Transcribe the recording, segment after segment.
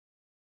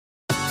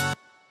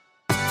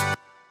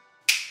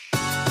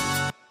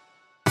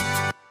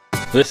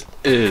This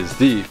is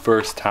the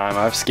first time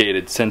I've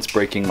skated since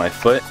breaking my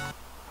foot,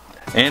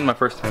 and my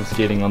first time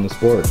skating on this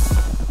board.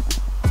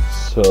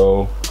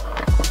 So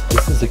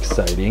this is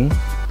exciting.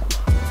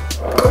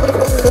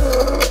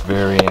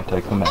 Very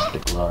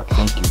anticlimactic, Lark.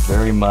 Thank you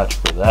very much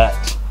for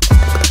that.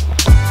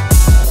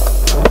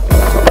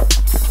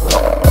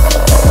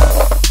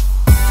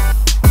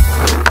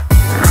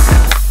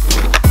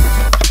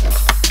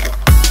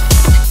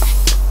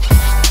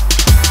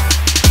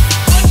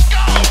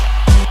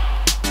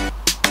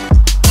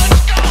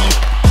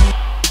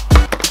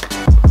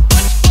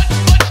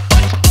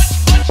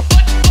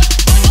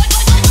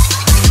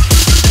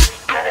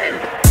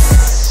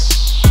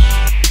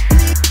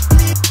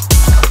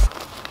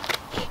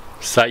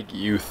 Psych,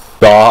 you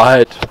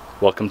thought.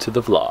 Welcome to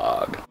the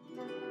vlog.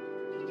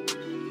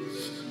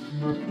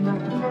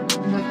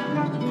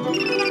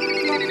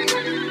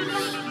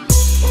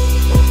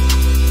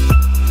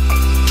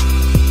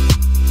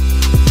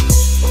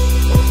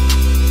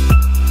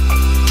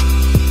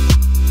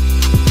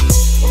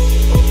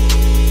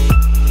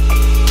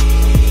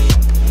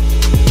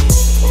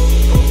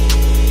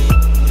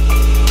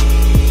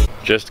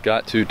 Just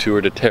got to Tour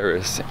de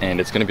Terrace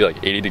and it's gonna be like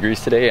 80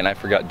 degrees today and I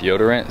forgot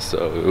deodorant,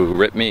 so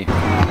rip me.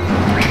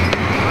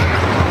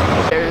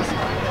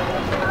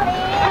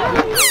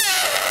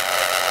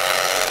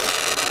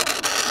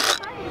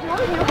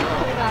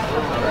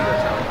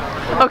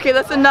 Okay,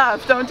 that's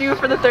enough. Don't do it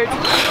for the third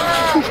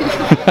time.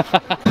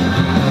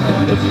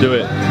 Let's do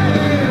it.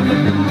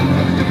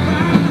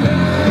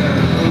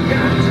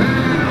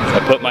 I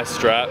put my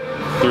strap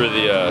through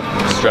the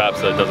strap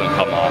so it doesn't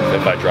come off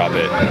if I drop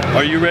it.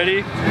 Are you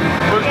ready?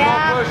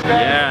 Yeah.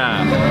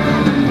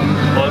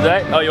 Yeah. What was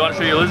that? Oh, you want to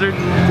show your lizard?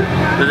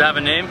 Does it have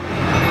a name?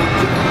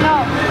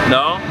 No.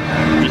 No?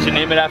 You should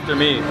name it after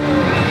me.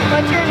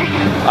 What's your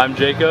name? I'm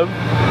Jacob. Okay,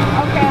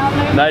 I'll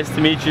name it. Nice to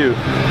meet you.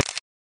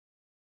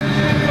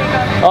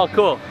 Oh,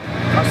 cool.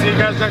 I'll see you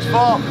guys next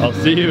fall. I'll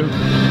see you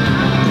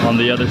on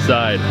the other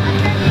side.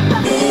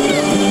 Let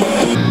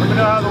me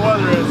know how the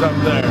weather is up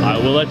there. I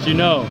will let you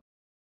know.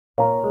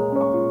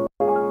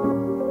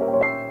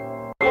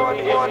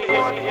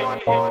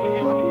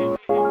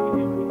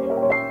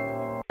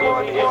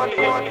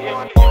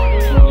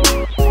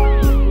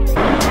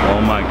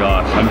 Oh my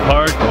gosh, I'm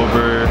parked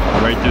over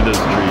right through those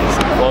trees.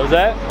 What was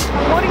that?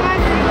 Holding on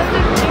to your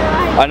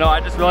eyes. I know,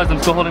 I just realized I'm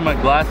still holding my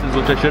glasses,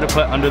 which I should have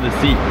put under the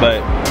seat,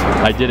 but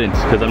I didn't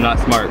because I'm not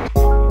smart.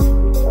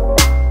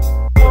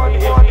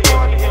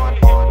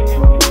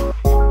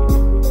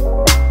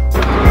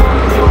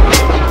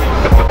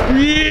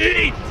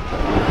 Yeet!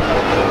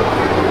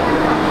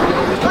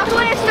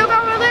 Luckily, I still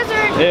got my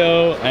lizard.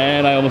 Ew,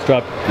 and I almost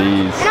dropped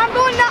these. And I'm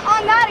going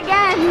on that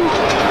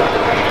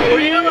again. Were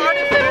you allowed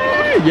to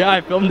film? Yeah,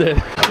 I filmed it.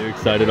 Are you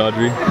excited,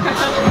 Audrey?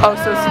 Oh,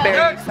 so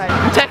very excited.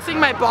 I'm texting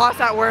my boss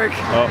at work.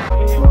 Oh.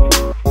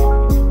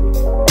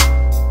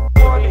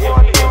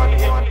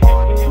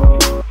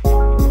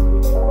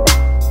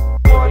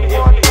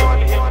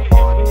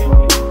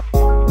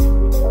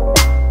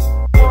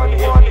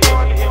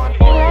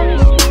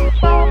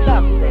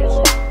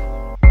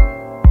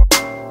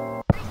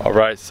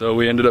 Alright, so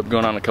we ended up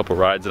going on a couple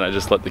rides and I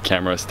just let the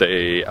camera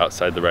stay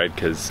outside the ride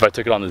because if I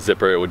took it on the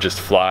zipper it would just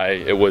fly.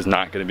 It was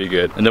not going to be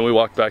good. And then we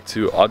walked back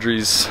to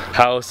Audrey's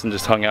house and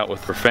just hung out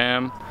with her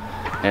fam.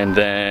 And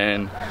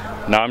then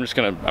now I'm just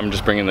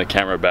bringing the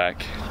camera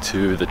back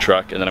to the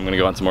truck and then I'm going to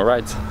go on some more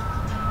rides.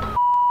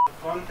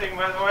 One thing,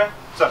 by the way.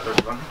 What's up,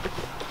 everyone?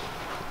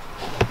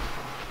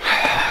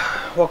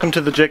 Welcome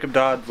to the Jacob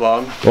Dodd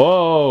vlog.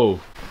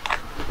 Whoa!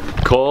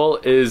 Cole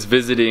is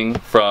visiting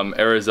from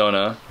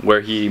Arizona, where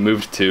he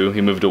moved to.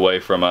 He moved away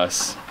from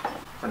us.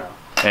 For now.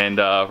 And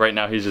right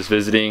now he's just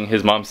visiting.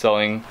 His mom's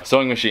selling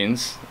sewing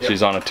machines. Yep.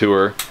 She's on a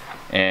tour.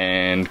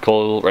 And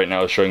Cole right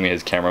now is showing me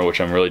his camera, which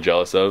I'm really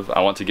jealous of. I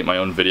want to get my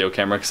own video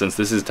camera since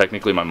this is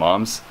technically my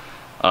mom's.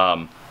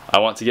 I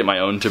want to get my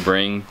own to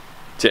bring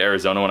to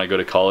Arizona when I go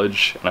to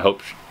college, and I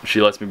hope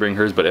she lets me bring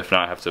hers, but if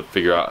not I have to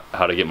figure out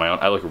how to get my own.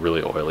 I look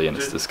really oily and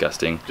it's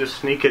disgusting. Just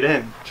sneak it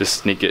in. Just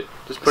sneak it.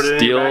 Just put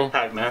it in your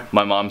backpack, man.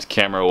 My mom's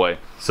camera away.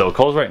 So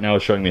Cole's right now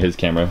is showing me his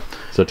camera.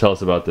 So tell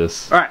us about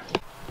this. Alright.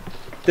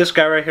 This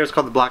guy right here is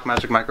called the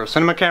Blackmagic Micro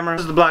Cinema Camera.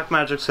 This is the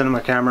Blackmagic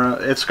Cinema Camera.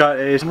 It's got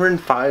a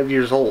 105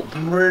 years old.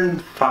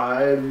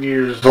 105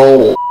 years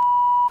old.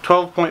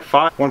 12.5,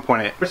 1.8.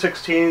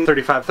 416,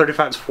 35,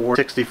 35 is 4,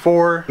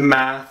 64,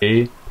 math.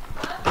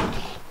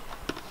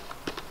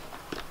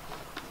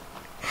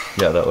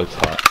 Yeah, that looks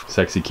hot.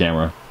 Sexy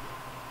camera.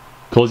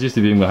 Cole's used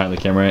to being behind the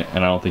camera,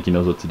 and I don't think he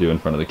knows what to do in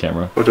front of the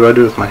camera. What do I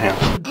do with my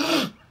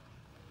hands?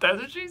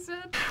 That's what she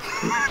said.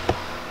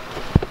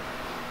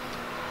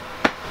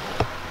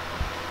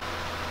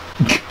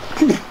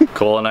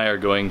 Cole and I are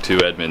going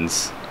to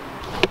Edmonds.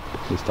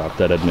 We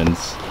stopped at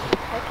Edmonds.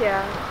 Heck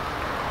yeah.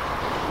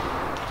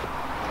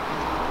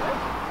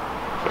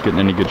 Getting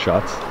any good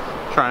shots?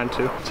 Trying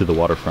to. To the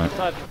waterfront.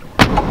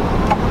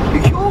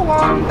 You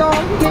want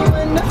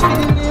when the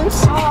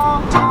feelings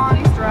all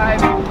on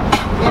driving.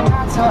 And I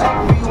tell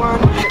everyone.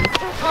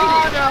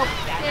 Oh no.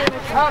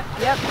 Oh,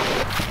 yep.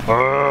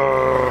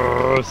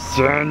 Oh,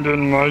 sand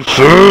in my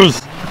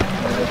shoes.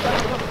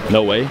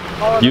 No way.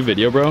 Do you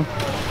video, bro?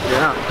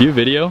 Yeah. Do you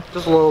video?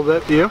 Just a little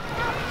bit. Do you?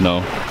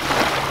 No.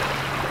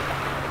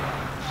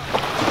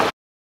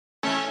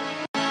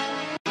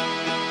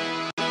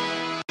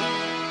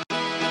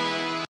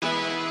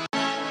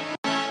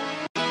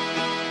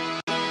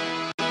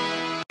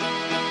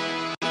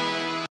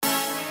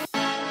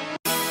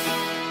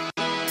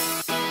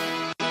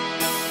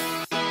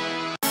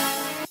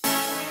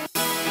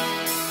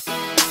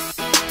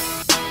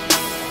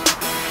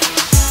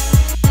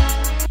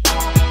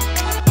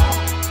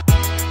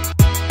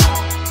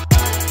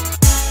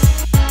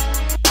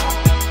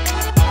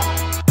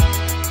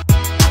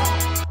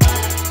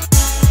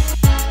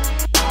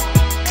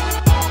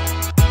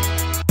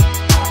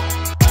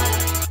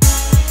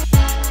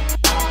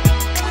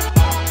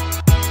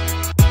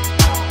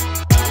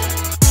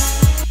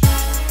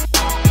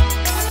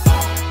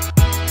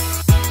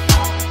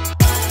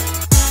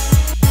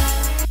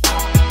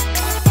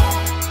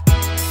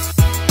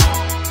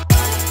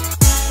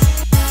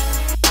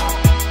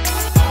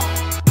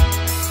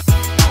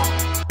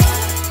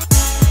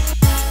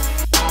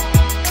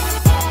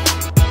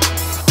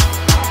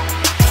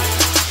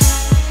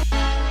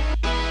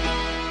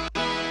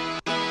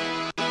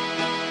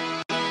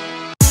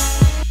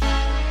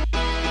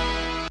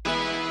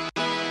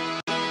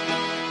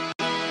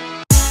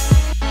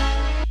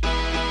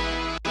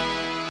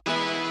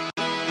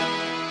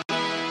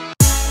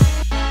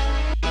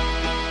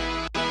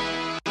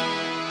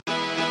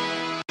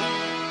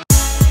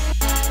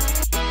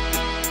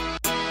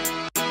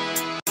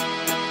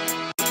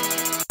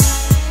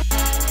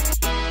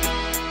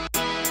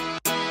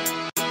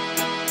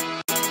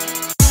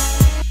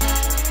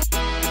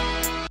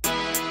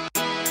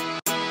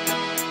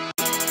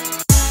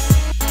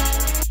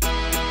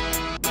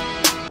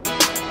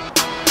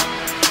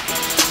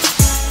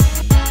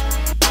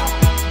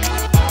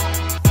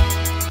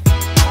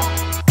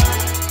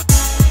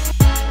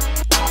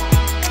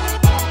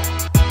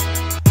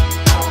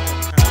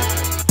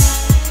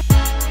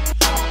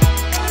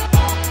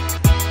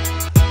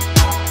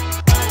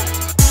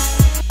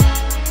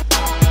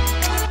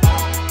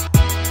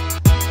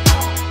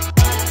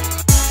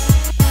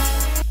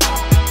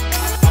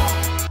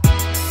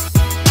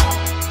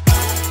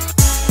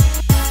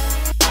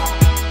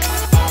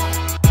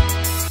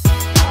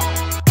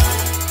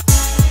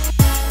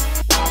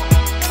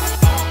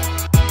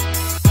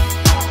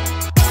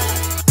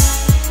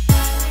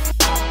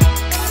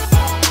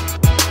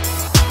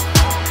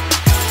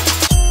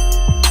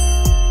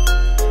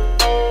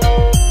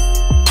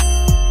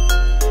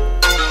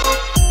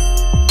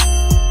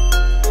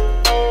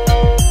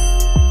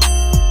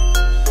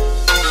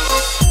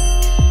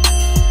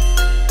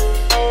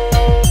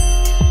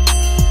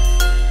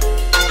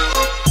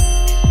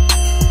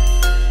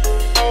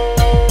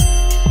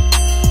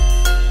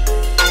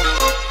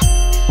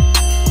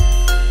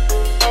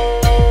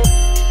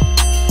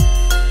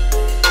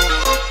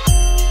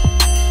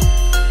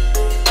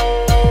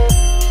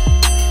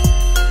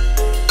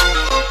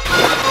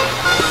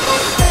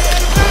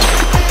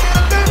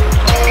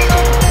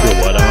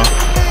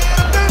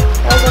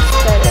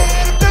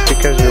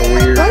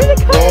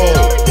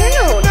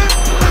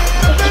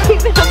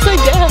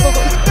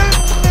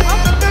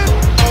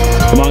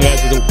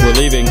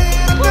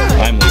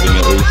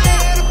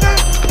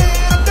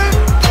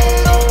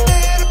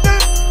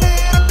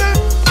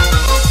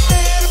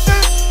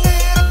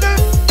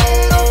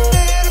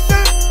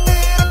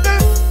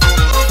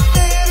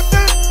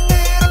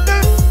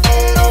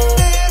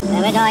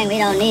 We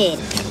don't need.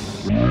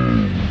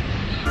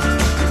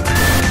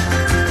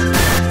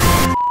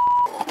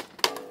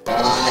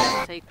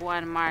 Take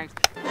one, Mark.